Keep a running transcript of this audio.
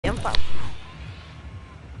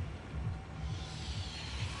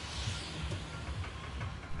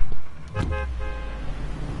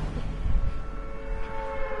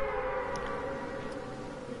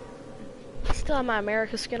still have my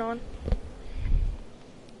America skin on.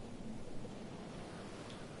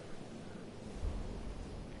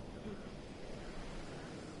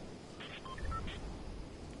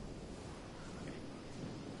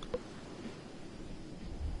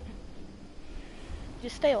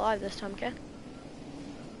 Just stay alive this time, okay?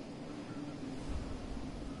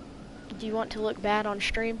 Do you want to look bad on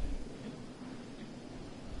stream?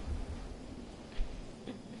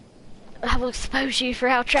 I will expose you for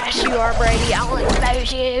how trash you are, Brady. I will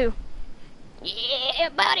expose you. Yeah,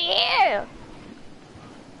 buddy, yeah.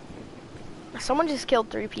 Someone just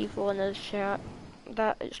killed 3 people in this chat.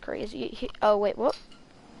 That is crazy. Oh, wait, what?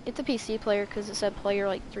 It's a PC player because it said player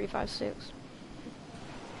like 356.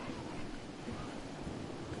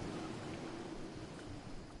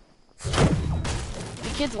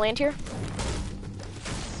 You kids land here?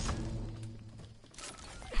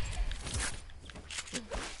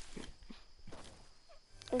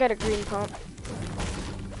 I got a green pump.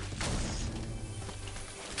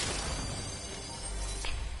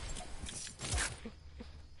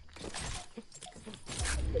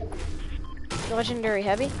 Legendary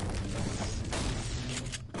heavy?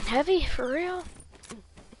 Heavy? For real?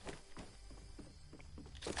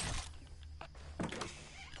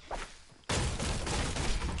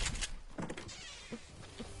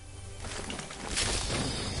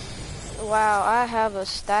 Wow, I have a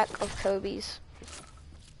stack of Kobe's.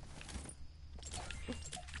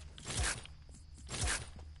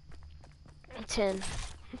 $10.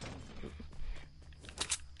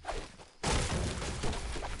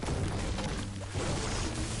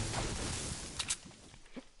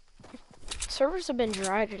 Servers have been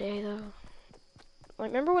dry today, though.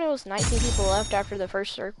 Like, remember when it was 19 people left after the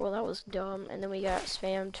first circle? That was dumb. And then we got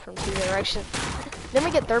spammed from 2 directions. Then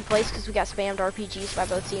we get 3rd place because we got spammed RPGs by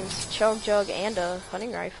both teams. Chug Jug and a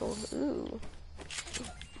hunting rifle. Ooh.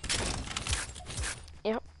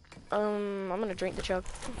 Yep. I'm gonna drink the chug.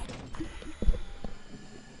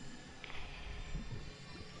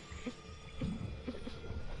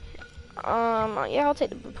 Yeah, I'll take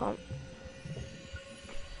the blue pump.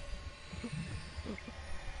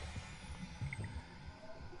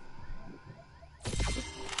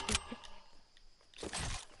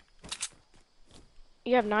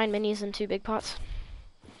 You have 9 minis and 2 big pots.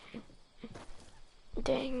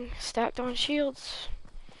 Dang, stacked on shields.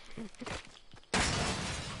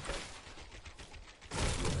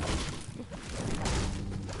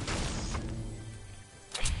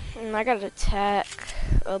 And I gotta attack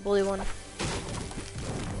a blue one.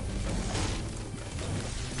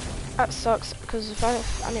 That sucks, because if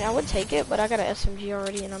I mean, I would take it, but I got an SMG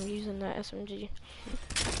already, and I'm using that SMG.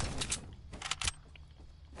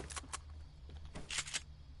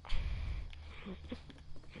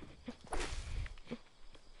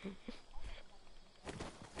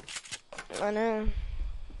 I know.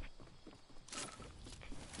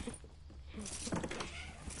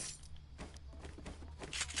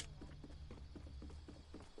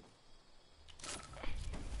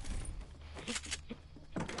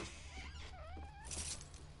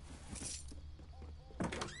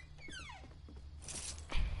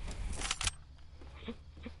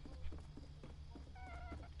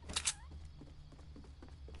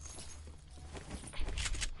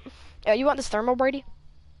 You want this thermal, Brady?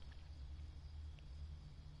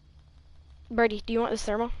 Brady, do you want this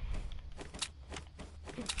thermal?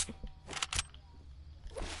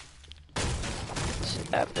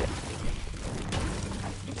 After.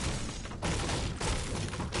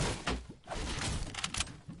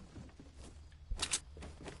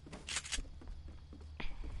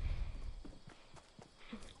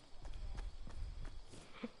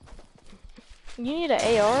 You need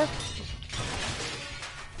an AR?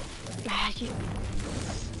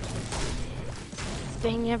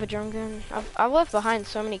 Dang, you have a drum gun. I've left behind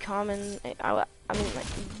so many common. I mean,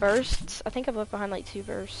 like bursts. I think I've left behind like 2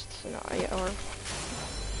 bursts in the AR.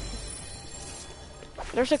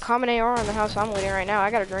 There's a common AR in the house I'm living right now. I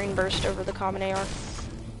got a green burst over the common AR.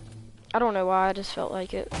 I don't know why. I just felt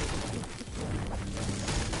like it.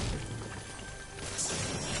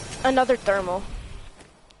 Another thermal.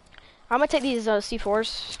 I'm gonna take these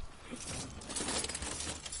C4s.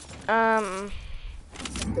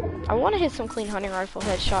 I want to hit some clean hunting rifle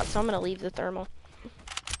headshots, so I'm gonna leave the thermal.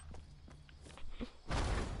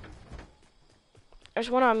 There's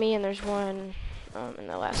one on me and there's one in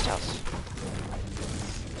the last house.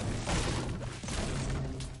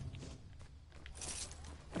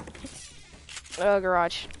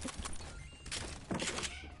 Garage.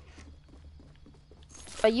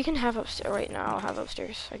 You can have upstairs. Right now, I'll have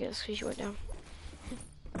upstairs, I guess, because you went down.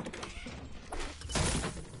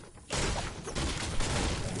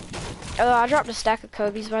 I dropped a stack of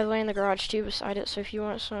Kobe's, by the way, in the garage too beside it, so if you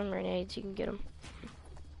want some grenades, you can get them.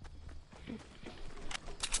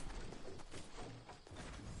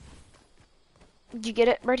 Did you get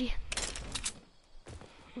it, Brady?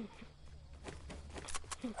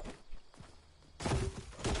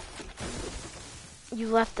 You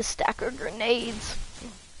left the stack of grenades.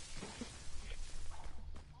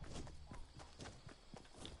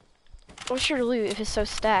 What's your loot if it's so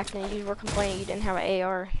stacked and you were complaining you didn't have an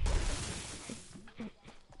AR?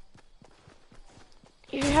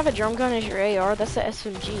 You have a drum gun as your AR, that's the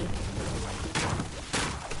SMG.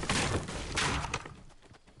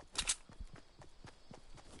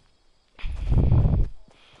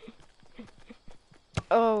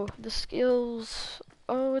 Oh, the skills.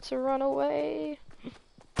 Oh, it's a runaway.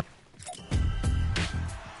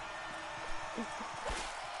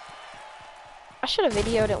 I should have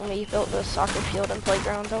videoed it when we built the soccer field and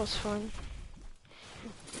playground. That was fun.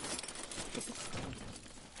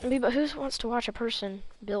 But who wants to watch a person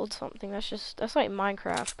build something? That's like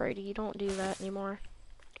Minecraft, Brady. You don't do that anymore.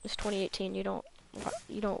 It's 2018. You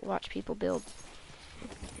don't watch people build.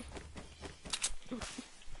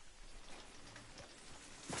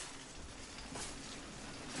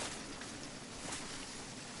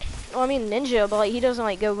 Well, I mean Ninja, but like he doesn't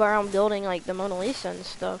like go around building like the Mona Lisa and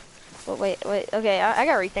stuff. But wait. Okay, I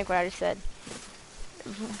gotta rethink what I just said.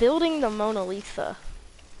 Building the Mona Lisa.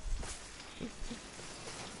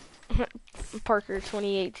 Parker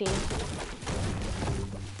 2018.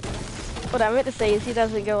 What I meant to say is he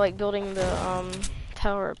doesn't go like building the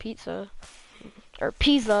Tower of Pizza or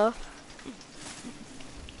Pisa.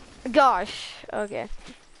 Gosh, okay.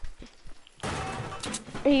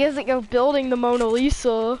 He doesn't go building the Mona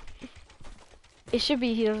Lisa. It should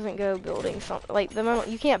be he doesn't go building something like the Mona.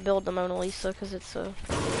 You can't build the Mona Lisa because it's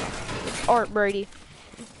art, Brady.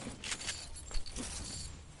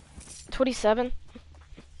 27.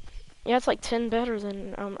 Yeah, it's like 10 better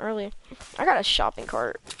than earlier. I got a shopping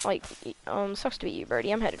cart. Like, sucks to be you,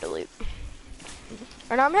 Brady. I'm headed to Loot.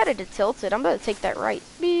 Or no, I'm headed to Tilted. I'm gonna take that right.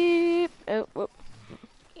 Beep. Oh, whoop.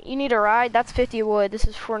 You need a ride? That's 50 wood. This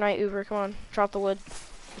is Fortnite Uber. Come on, drop the wood.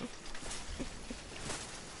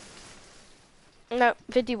 No,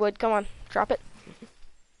 50 wood. Come on, drop it.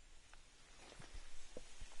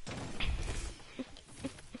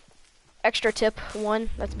 Extra tip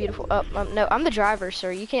 1. That's beautiful. Oh, no, I'm the driver,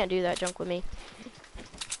 sir. You can't do that junk with me.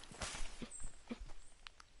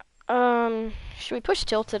 Should we push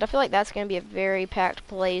Tilted? I feel like that's gonna be a very packed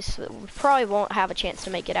place that we probably won't have a chance to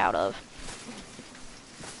make it out of.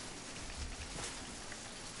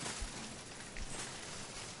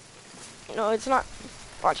 No, it's not.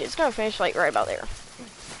 Watch it. It's gonna finish like right about there.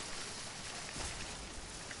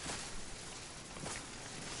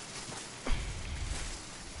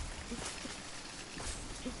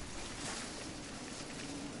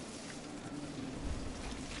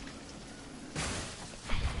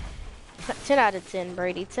 Ten out of 10,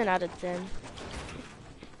 Brady. 10 out of 10.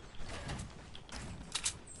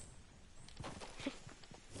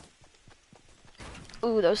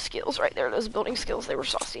 Ooh, those skills right there. Those building skills. They were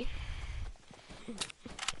saucy.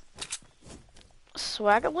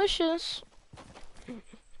 Swagalicious.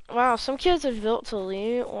 Wow, some kids have built to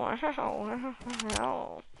Loot.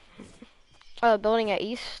 Wow. Building at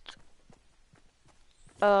East.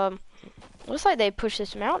 Looks like they pushed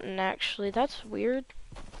this mountain, actually. That's weird.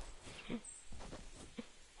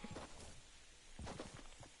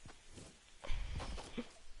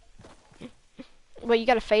 Wait, you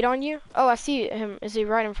got a fade on you? Oh, I see him. Is he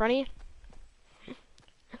right in front of you?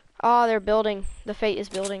 Oh, they're building. The fate is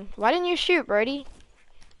building. Why didn't you shoot, Brady?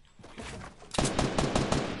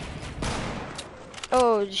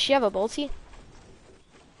 Oh, does she have a bolty?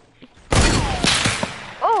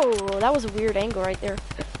 Oh, that was a weird angle right there.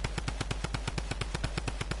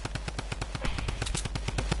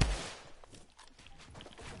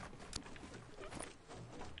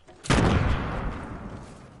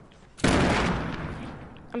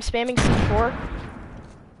 I'm spamming C4.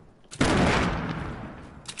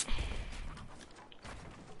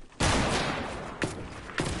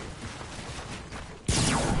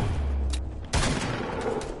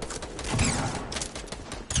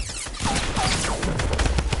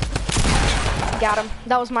 Got him.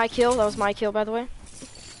 That was my kill. That was my kill, by the way.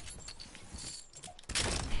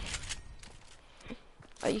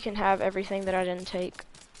 Oh, you can have everything that I didn't take.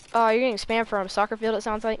 Oh, you're getting spammed from a soccer field, it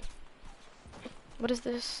sounds like. What is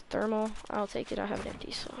this? Thermal? I'll take it. I have an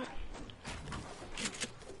empty slot.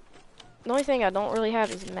 The only thing I don't really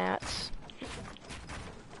have is mats.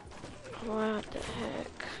 What the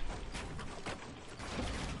heck?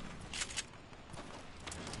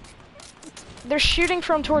 They're shooting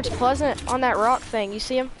from towards Pleasant on that rock thing. You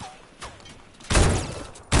see him?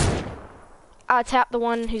 I tapped the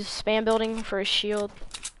one who's spam building for his shield.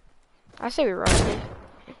 I say we rush it.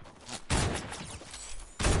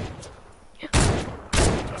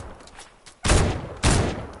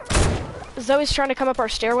 Zoe's trying to come up our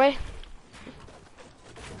stairway.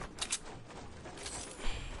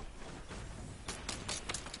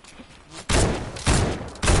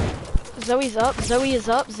 Zoe's up, Zoe is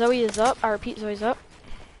up, Zoe is up. I repeat, Zoe's up.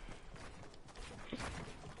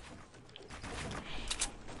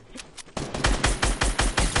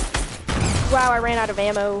 Wow, I ran out of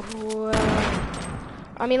ammo.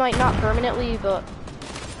 I mean, like, not permanently, but...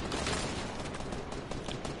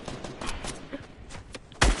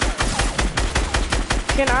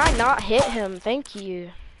 Can I not hit him? Thank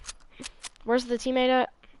you. Where's the teammate at?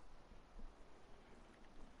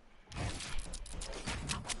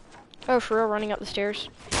 Oh, for real, running up the stairs.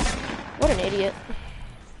 What an idiot.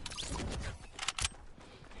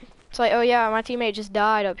 It's like, oh yeah, my teammate just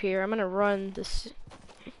died up here. I'm gonna run this...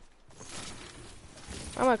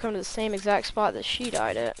 I'm gonna come to the same exact spot that she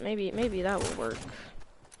died at. Maybe that will work.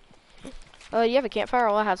 You have a campfire?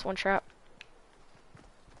 All I have is one trap.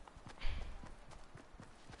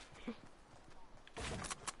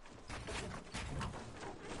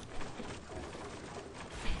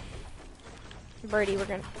 Brady, we're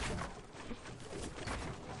gonna...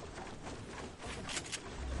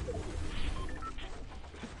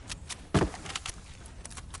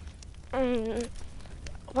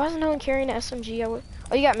 Why is no one carrying an SMG?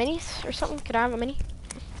 Oh, you got minis or something? Could I have a mini?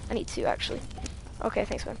 I need two, actually. Okay,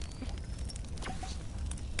 thanks, man.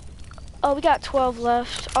 Oh, we got 12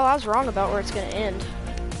 left. Oh, I was wrong about where it's gonna end.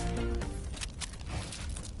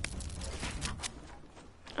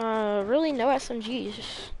 Really, no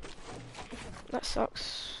SMGs. That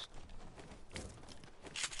sucks.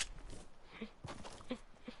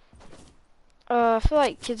 I feel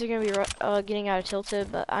like kids are gonna be getting out of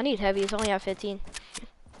tilted, but I need heavies. I only have 15.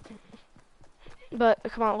 But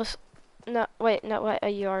come on, let's. No, wait, no, wait.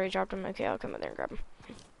 You already dropped them. Okay, I'll come in there and grab them.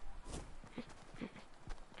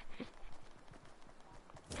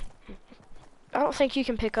 I don't think you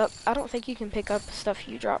can pick up stuff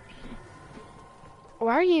you drop.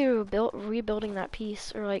 Why are you rebuilding that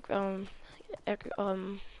piece, or like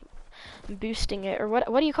boosting it, or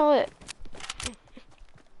what do you call it?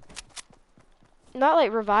 Not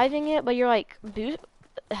like reviving it, but you're like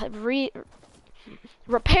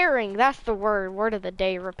repairing. That's the word of the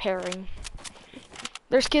day, repairing.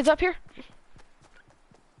 There's kids up here?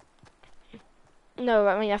 No,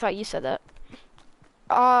 I mean, I thought you said that.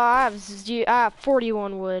 I have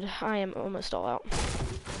 41 wood. I am almost all out.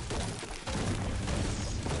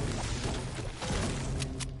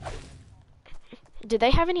 Did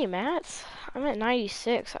they have any mats? I'm at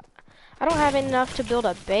 96. I don't have enough to build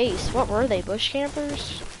a base. What were they, bush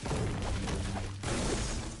campers?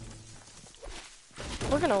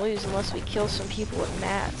 We're gonna lose unless we kill some people with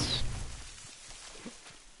mats.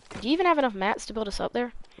 Do you even have enough mats to build us up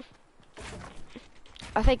there?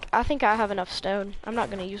 I think I have enough stone. I'm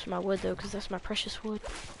not gonna use my wood though, because that's my precious wood.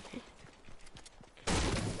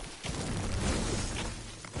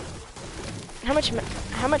 How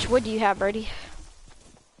much wood do you have, Brady?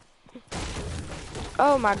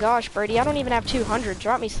 Oh my gosh, Brady, I don't even have 200.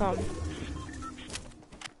 Drop me some.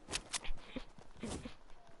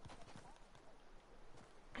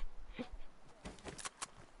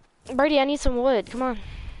 Brady, I need some wood. Come on.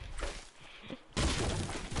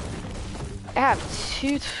 I have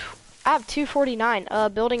 249.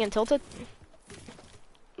 Building and tilted.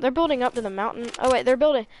 They're building up to the mountain. Oh wait, they're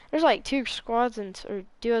building. There's like two squads or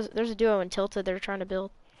duos. There's a duo in tilted they're trying to build.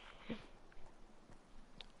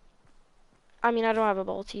 I mean, I don't have a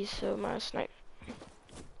bolty, so my snipe.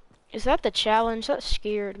 Is that the challenge? That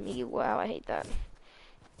scared me. Wow, I hate that.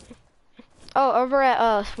 Oh, over at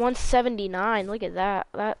 179. Look at that.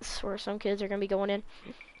 That's where some kids are gonna be going in.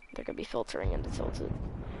 They're gonna be filtering into tilted.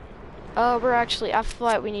 We're actually. I feel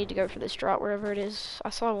like we need to go for this drop wherever it is.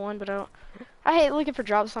 I saw one, but I hate looking for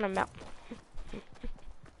drops on a map.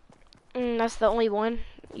 That's the only one.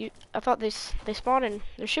 I thought they spawned in.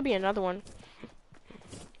 There should be another one.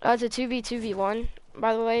 It's a 2v2v1,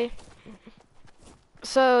 by the way.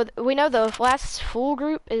 So we know the last full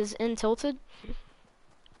group is in tilted.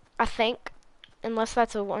 I think, unless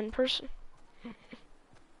that's a one person.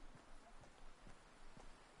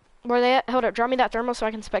 Where are they at? Hold up, drop me that thermal so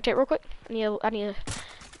I can spectate real quick. I need a...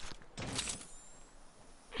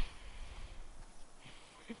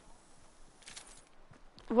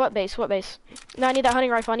 What base? What base? No, I need that hunting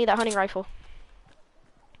rifle. I need that hunting rifle.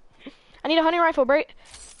 I need a hunting rifle, Brady.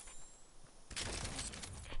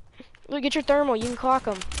 Look, get your thermal. You can clock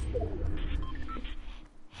them.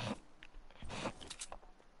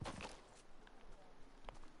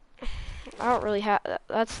 I don't really have.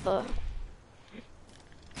 That's the.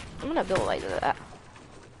 I'm gonna build like that.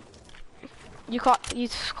 You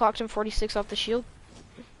clocked him 46 off the shield.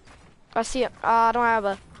 I see it. I don't have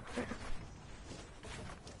a.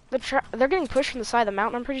 They're getting pushed from the side of the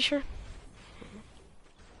mountain. I'm pretty sure.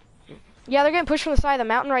 Yeah, they're getting pushed from the side of the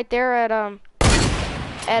mountain right there at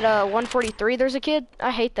 143. There's a kid.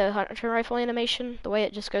 I hate the hunter rifle animation. The way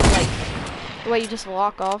it just goes like, the way you just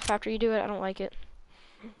lock off after you do it. I don't like it.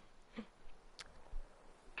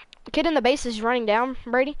 The kid in the base is running down,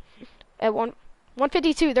 Brady. At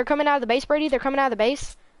 152. They're coming out of the base, Brady. They're coming out of the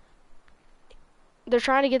base. They're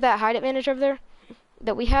trying to get that height advantage over there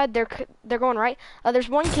that we had. They're going right. There's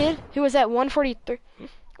one kid who was at 143.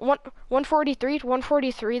 143 to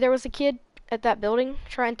 143. There was a kid at that building.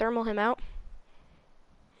 Try and thermal him out.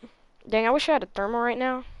 Dang, I wish I had a thermal right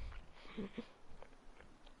now.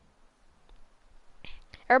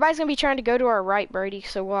 Everybody's gonna be trying to go to our right, Brady,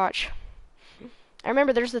 so watch. I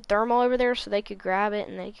remember there's the thermal over there, so they could grab it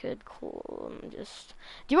and they could just.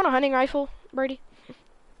 Do you want a hunting rifle, Brady?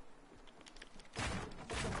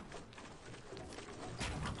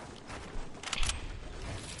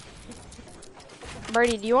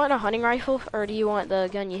 Brady, do you want a hunting rifle or do you want the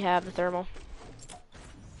gun you have, the thermal?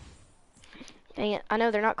 Dang it, I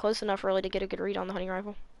know they're not close enough really to get a good read on the hunting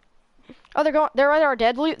rifle. Oh, they're at our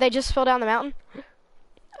dead loot. They just fell down the mountain.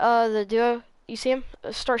 The duo, you see him?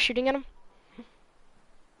 Start shooting at him.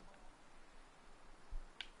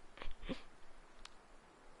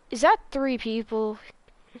 Is that 3 people?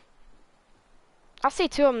 I see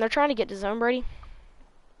 2 of them. They're trying to get to zone, Brady.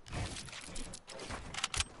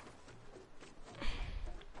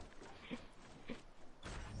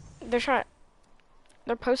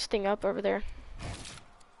 They're posting up over there.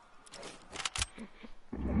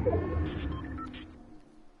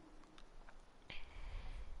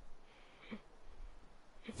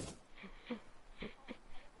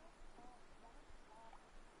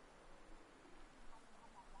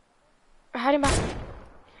 Hide him back.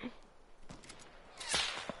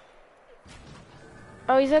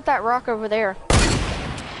 Oh, he's at that rock over there.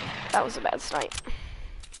 That was a bad snipe.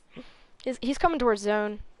 He's coming towards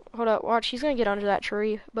zone. Hold up, watch. He's gonna get under that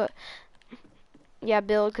tree, but yeah,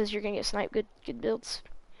 build because you're gonna get sniped. Good builds.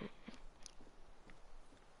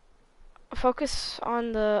 Focus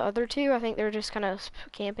on the other 2. I think they're just kind of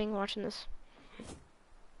camping, watching this.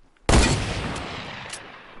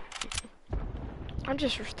 I'm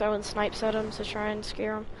just throwing snipes at them to try and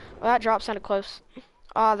scare them. Well, that drop sounded close.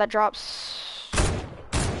 That drops.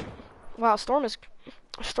 Wow, storm is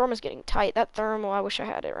getting tight. That thermal, I wish I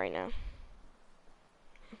had it right now.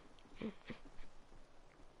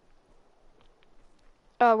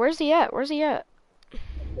 Where's he at? Where's he at?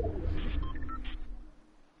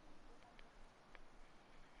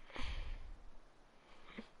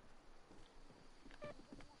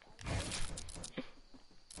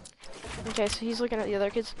 Okay, so he's looking at the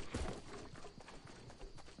other kids.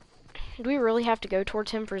 Do we really have to go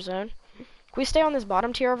towards him for zone? Can we stay on this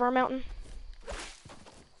bottom tier of our mountain?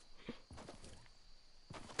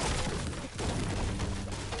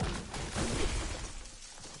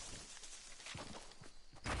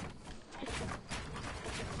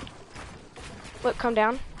 Look, come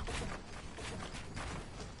down.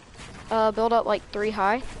 Build up like 3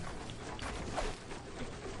 high.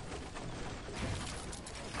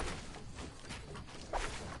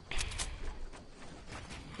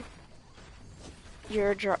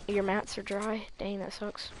 Your mats are dry. Dang, that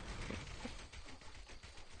sucks.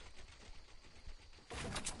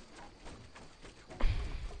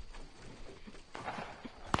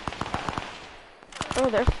 Oh,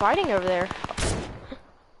 they're fighting over there.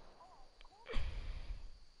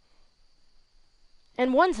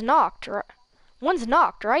 And one's knocked, right? One's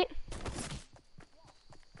knocked, right?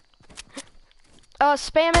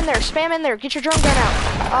 Spam in there, spam in there. Get your drone gun out.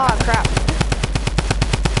 Ah, crap.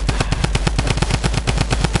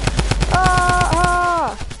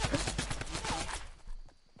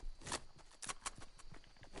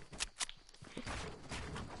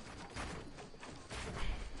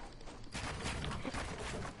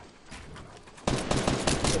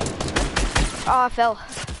 Oh, I fell.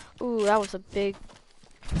 Ooh, that was a big.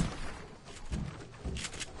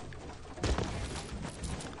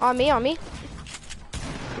 On me, on me.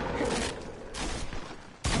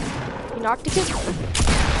 You knocked a kid?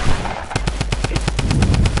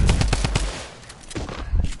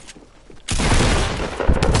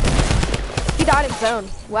 He died in zone.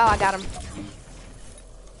 Wow, I got him.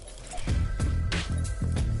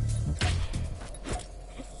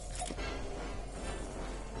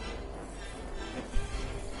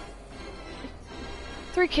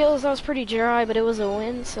 3 kills, that was pretty dry, but it was a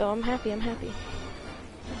win, so I'm happy, I'm happy.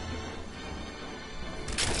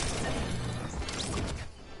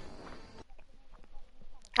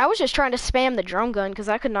 I was just trying to spam the drum gun, because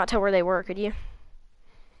I could not tell where they were, could you?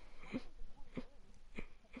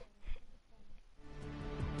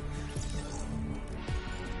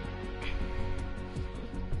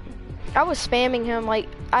 I was spamming him, like,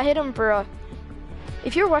 I hit him for a...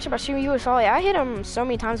 If you were watching my stream, you would saw it. I hit him so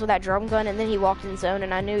many times with that drum gun, and then he walked in zone,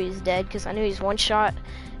 and I knew he was dead, because I knew he's one shot,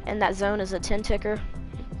 and that zone is a 10 ticker.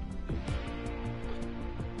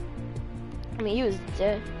 I mean, he was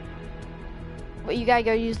dead. But you gotta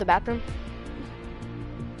go use the bathroom?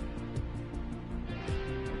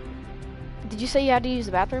 Did you say you had to use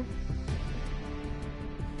the bathroom?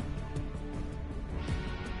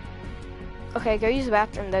 Okay, go use the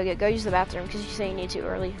bathroom though. Go use the bathroom because you say you need to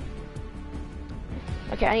early.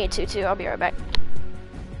 Okay, I need to too. I'll be right back.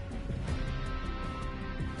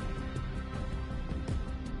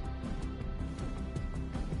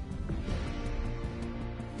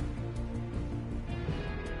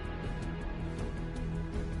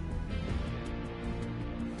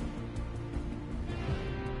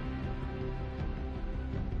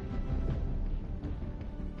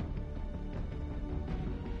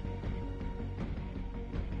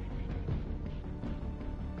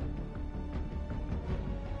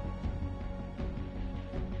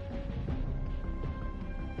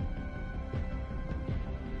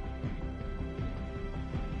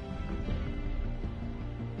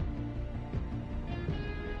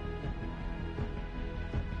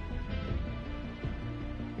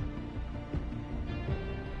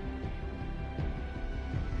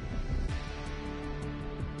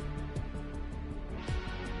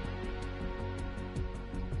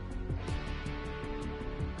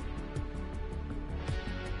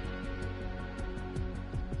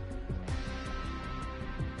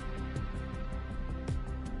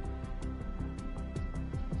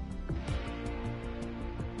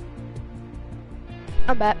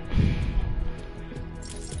 I'm back.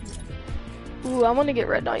 Ooh, I want to get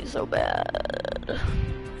Red Knight so bad.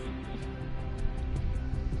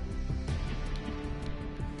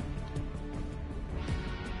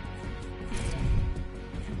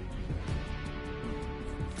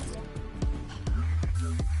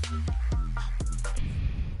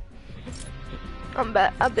 I'm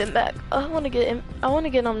back. I've been back. I want to get.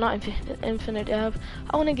 I'm not infinite Av.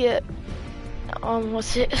 I want to get.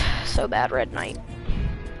 What's it? So bad, Red Knight.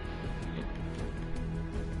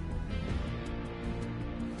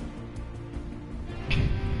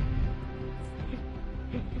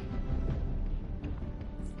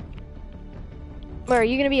 Where are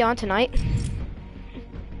you gonna be on tonight?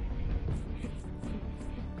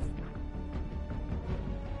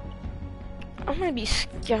 I'm gonna be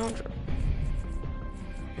scoundrel.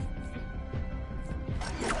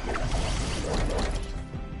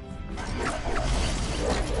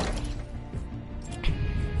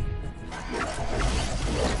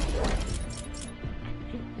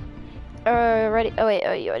 Ready? Oh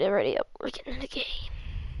wait, you already ready up. We're getting in the game.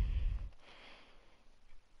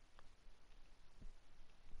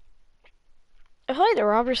 I feel like the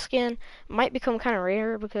robber skin might become kind of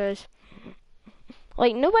rare because,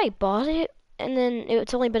 like, nobody bought it, and then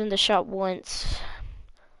it's only been in the shop once.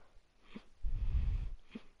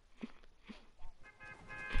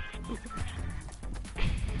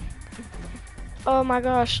 Oh my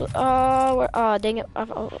gosh. Dang it. I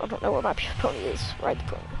don't know where my pony is. Right the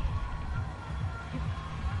pony.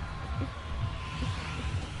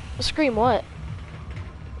 Scream what?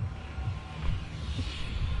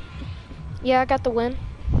 Yeah, I got the win.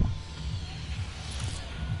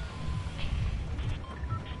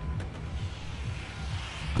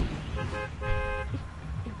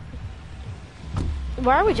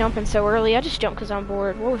 Why are we jumping so early? I just jumped because I'm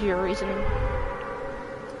bored. What was your reasoning?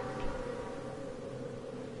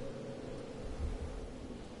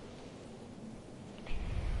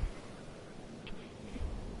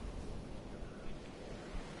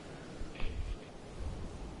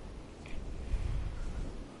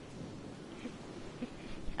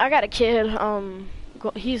 I got a kid,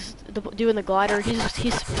 he's doing the glider. He's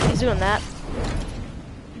doing that.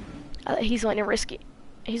 He's landing risky.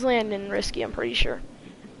 He's landing risky, I'm pretty sure.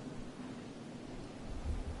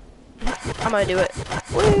 I'm gonna do it.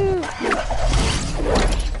 Woo!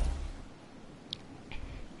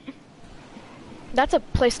 That's a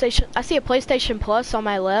PlayStation. I see a PlayStation Plus on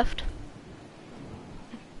my left.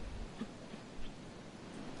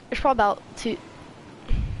 There's probably about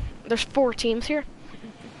there's 4 teams here.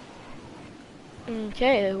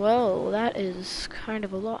 Okay, well, that is kind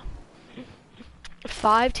of a lot.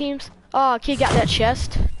 5 teams? Oh, kid got that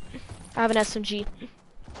chest. I have an SMG.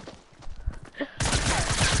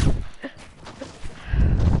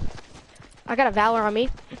 I got a Valor on me.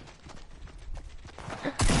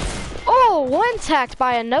 Oh, one tacked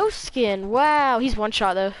by a no skin. Wow, he's one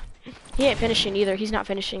shot though. He ain't finishing either. He's not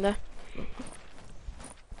finishing though.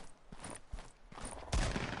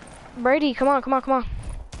 Brady, come on, come on, come on.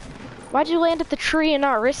 Why'd you land at the tree and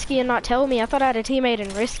not risky and not tell me? I thought I had a teammate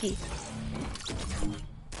in risky.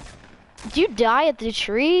 Did you die at the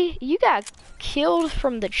tree? You got killed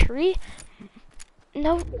from the tree?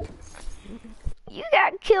 No. You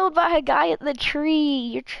got killed by a guy at the tree.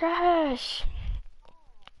 You're trash.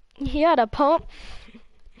 He had a pump.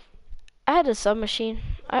 I had a submachine.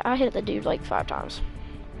 I hit the dude like 5 times.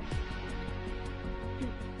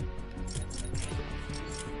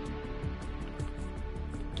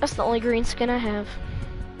 That's the only green skin I have.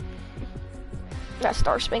 That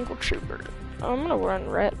Star Spangled Trooper. I'm gonna run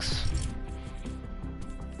Rex.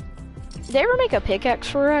 Did they ever make a pickaxe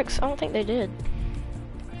for Rex? I don't think they did.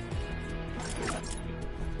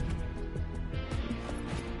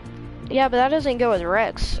 Yeah, but that doesn't go with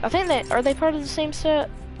Rex. I think are they part of the same set?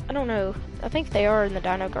 I don't know. I think they are in the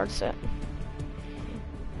Dino Guard set.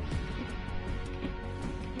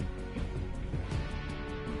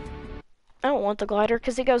 I don't want the glider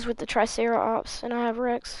because it goes with the Triceratops and I have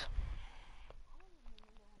Rex.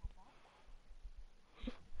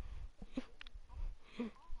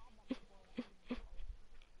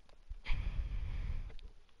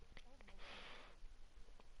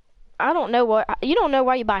 I don't know what, you don't know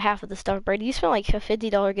why you buy half of the stuff, Brady. You spent like a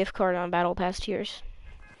 $50 gift card on Battle Pass tiers.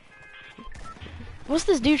 What's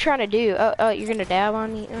this dude trying to do? Oh, you're gonna dab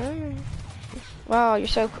on me? Wow,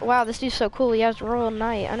 wow, this dude's so cool. He has Royal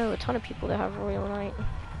Knight. I know a ton of people that have Royal Knight.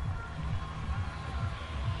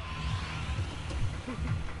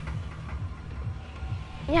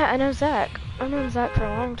 Yeah, I know Zach. I've known Zach for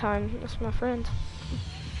a long time. That's my friend.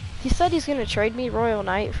 He said he's gonna trade me Royal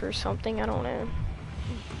Knight for something. I don't know.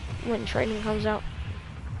 When trading comes out.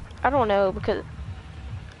 I don't know because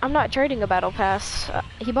I'm not trading a Battle Pass.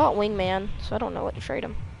 He bought Wingman, so I don't know what to trade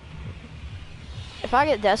him. If I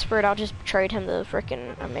get desperate, I'll just trade him to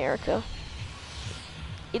frickin' America.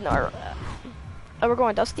 You know, oh, we're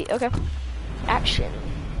going Dusty. Okay. Action.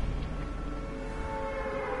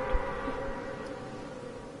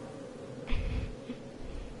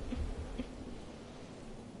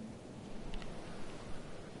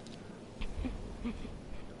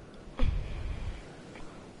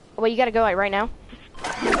 Wait, you gotta go like right now?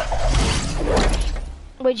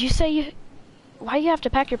 Wait, you say you... Why do you have to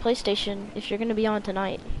pack your PlayStation if you're gonna be on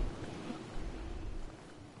tonight?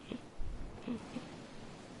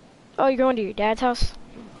 Oh, you're going to your dad's house?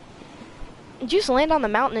 Did you just land on the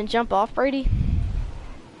mountain and jump off, Brady?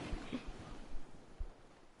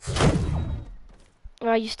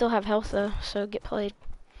 Well, you still have health though, so get played.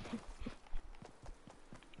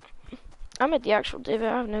 I'm at the actual divot,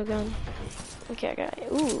 I have no gun. Okay, I got it.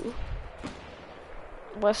 Ooh.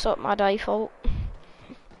 What's up, my default?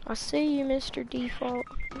 I see you, Mr. Default.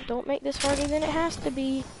 Don't make this harder than it has to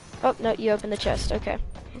be. Oh, no, you opened the chest. Okay.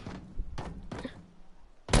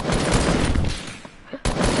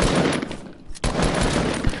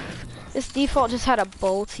 This default just had a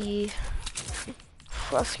bolty.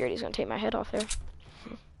 I was scared he's gonna take my head off there.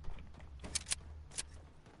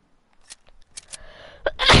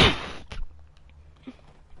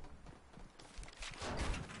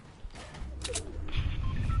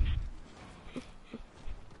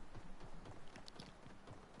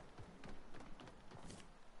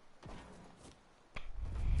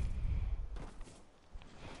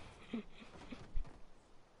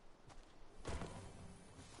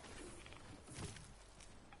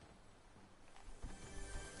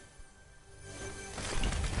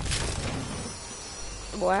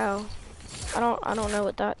 Wow. I don't know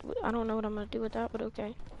what I'm gonna do with that, but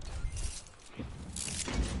okay.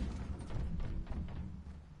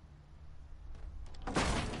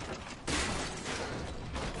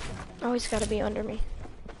 Oh, he's gotta be under me.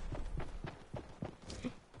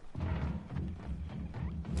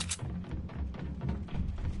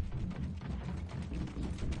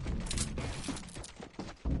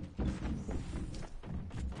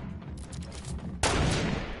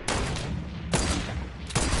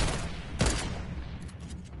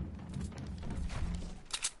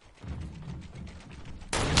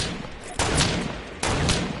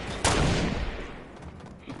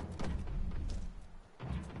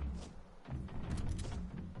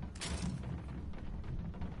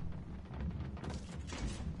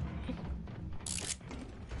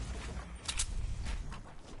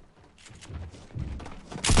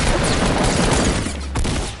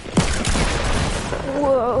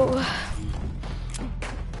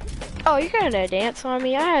 you're gonna dance on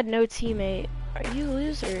me? I had no teammate. Are you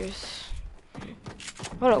losers?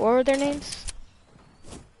 Hold up, what were their names?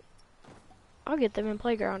 I'll get them in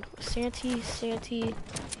playground. Santi,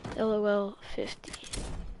 LOL 50.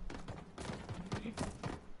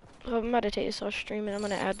 So I'm about to take this off stream and I'm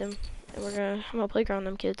gonna add them. And I'm gonna playground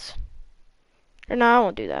them kids. Or no, I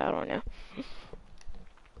won't do that, I don't know.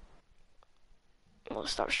 I'm gonna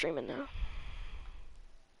stop streaming now.